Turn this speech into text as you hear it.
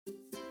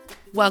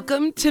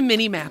Welcome to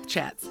Mini Math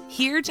Chats,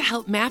 here to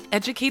help math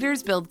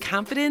educators build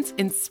confidence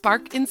and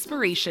spark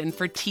inspiration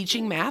for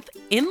teaching math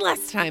in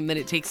less time than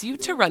it takes you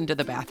to run to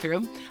the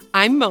bathroom.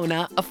 I'm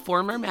Mona, a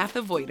former math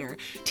avoider,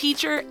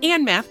 teacher,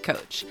 and math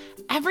coach.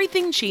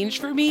 Everything changed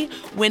for me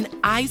when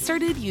I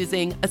started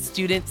using a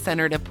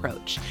student-centered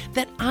approach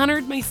that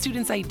honored my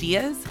students'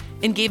 ideas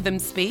and gave them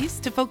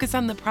space to focus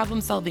on the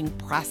problem-solving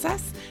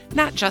process,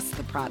 not just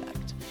the product.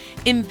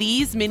 In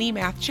these mini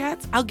math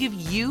chats, I'll give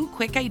you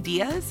quick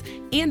ideas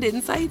and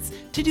insights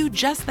to do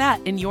just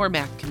that in your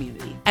math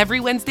community. Every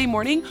Wednesday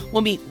morning,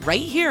 we'll meet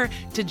right here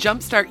to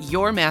jumpstart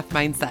your math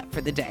mindset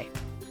for the day.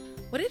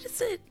 What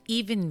does it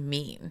even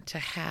mean to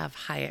have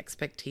high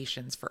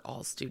expectations for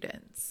all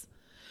students?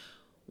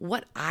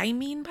 What I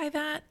mean by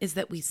that is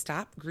that we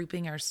stop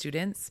grouping our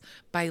students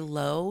by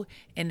low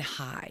and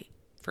high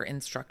for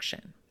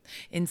instruction.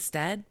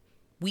 Instead,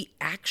 we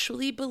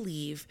actually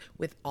believe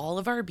with all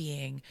of our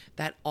being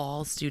that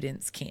all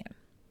students can.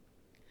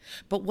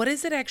 But what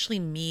does it actually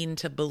mean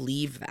to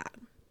believe that?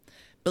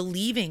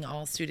 Believing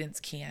all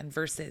students can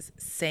versus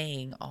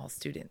saying all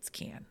students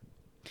can.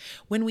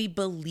 When we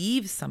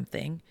believe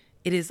something,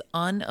 it is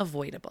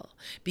unavoidable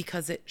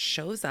because it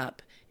shows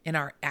up in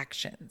our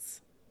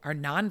actions, our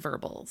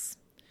nonverbals.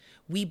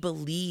 We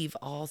believe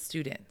all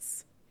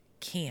students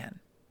can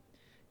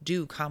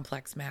do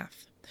complex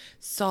math,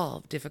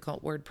 solve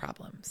difficult word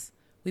problems.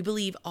 We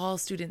believe all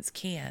students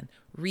can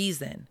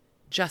reason,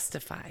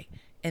 justify,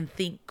 and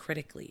think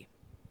critically.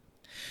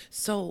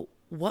 So,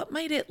 what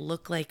might it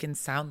look like and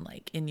sound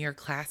like in your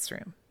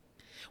classroom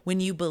when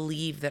you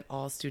believe that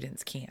all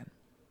students can?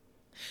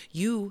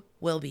 You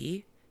will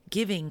be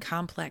giving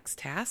complex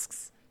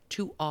tasks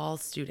to all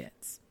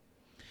students.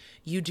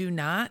 You do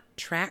not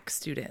track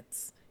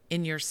students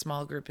in your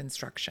small group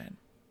instruction.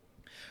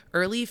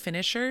 Early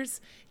finishers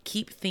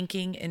keep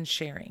thinking and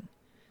sharing,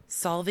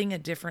 solving a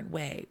different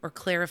way or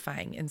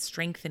clarifying and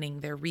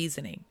strengthening their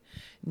reasoning,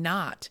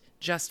 not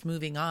just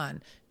moving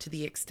on to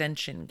the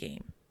extension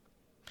game.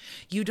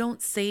 You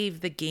don't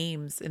save the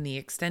games and the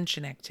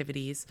extension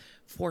activities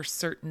for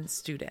certain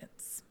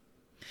students.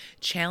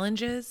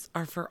 Challenges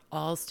are for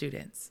all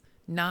students,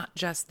 not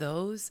just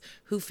those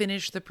who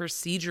finish the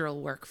procedural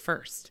work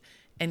first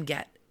and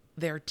get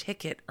their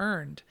ticket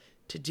earned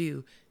to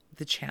do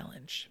the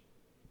challenge.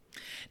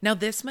 Now,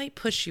 this might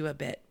push you a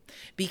bit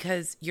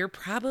because you're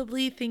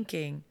probably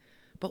thinking,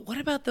 but what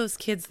about those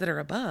kids that are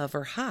above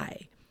or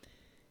high?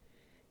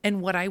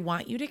 And what I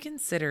want you to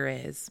consider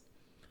is,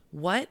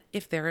 what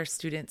if there are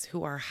students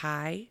who are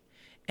high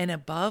and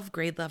above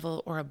grade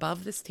level or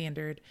above the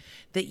standard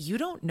that you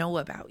don't know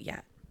about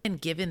yet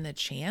and given the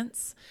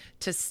chance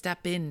to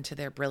step into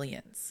their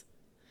brilliance?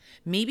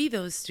 Maybe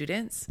those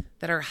students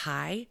that are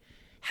high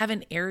have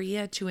an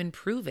area to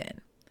improve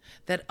in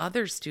that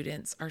other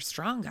students are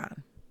strong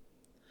on.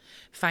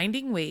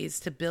 Finding ways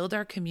to build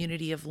our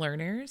community of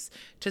learners,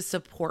 to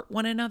support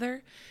one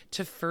another,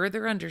 to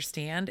further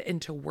understand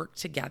and to work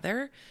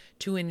together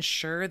to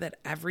ensure that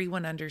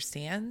everyone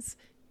understands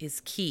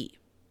is key.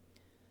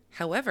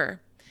 However,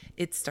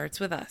 it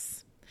starts with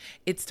us.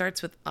 It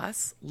starts with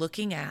us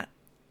looking at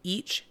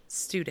each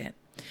student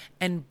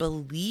and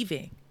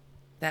believing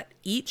that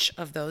each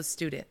of those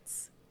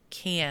students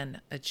can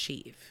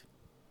achieve.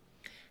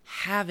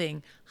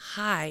 Having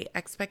high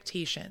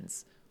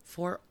expectations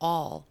for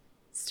all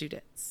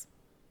students.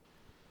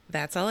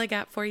 That's all I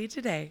got for you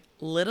today.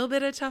 Little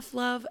bit of tough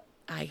love.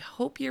 I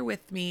hope you're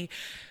with me.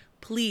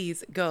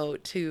 Please go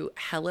to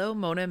Hello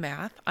Mona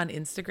Math on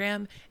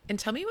Instagram and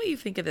tell me what you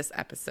think of this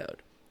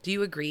episode. Do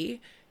you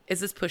agree?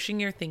 Is this pushing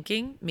your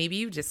thinking? Maybe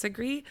you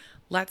disagree.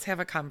 Let's have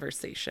a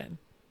conversation.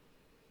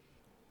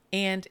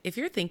 And if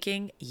you're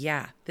thinking,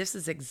 yeah, this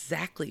is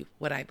exactly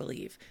what I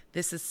believe,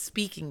 this is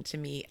speaking to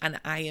me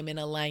and I am in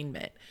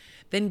alignment,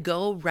 then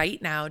go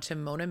right now to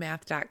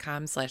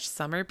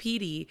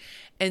monamath.com/summerpd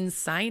and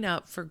sign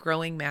up for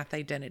Growing Math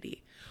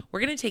Identity. We're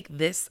going to take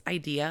this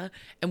idea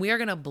and we are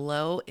going to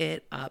blow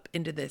it up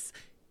into this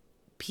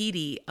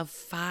PD of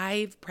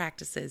 5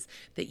 practices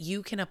that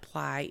you can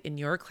apply in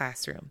your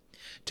classroom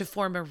to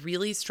form a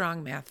really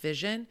strong math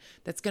vision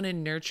that's going to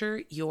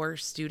nurture your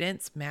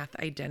students' math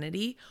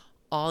identity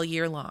all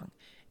year long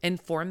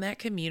and form that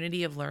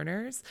community of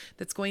learners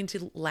that's going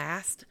to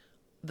last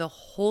the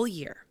whole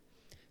year.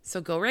 So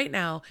go right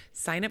now,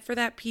 sign up for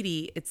that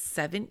PD. It's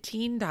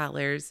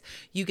 $17.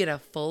 You get a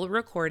full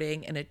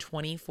recording and a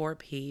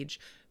 24-page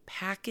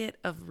packet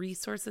of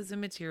resources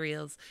and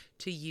materials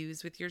to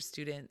use with your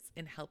students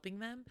in helping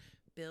them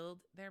build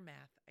their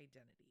math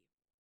identity.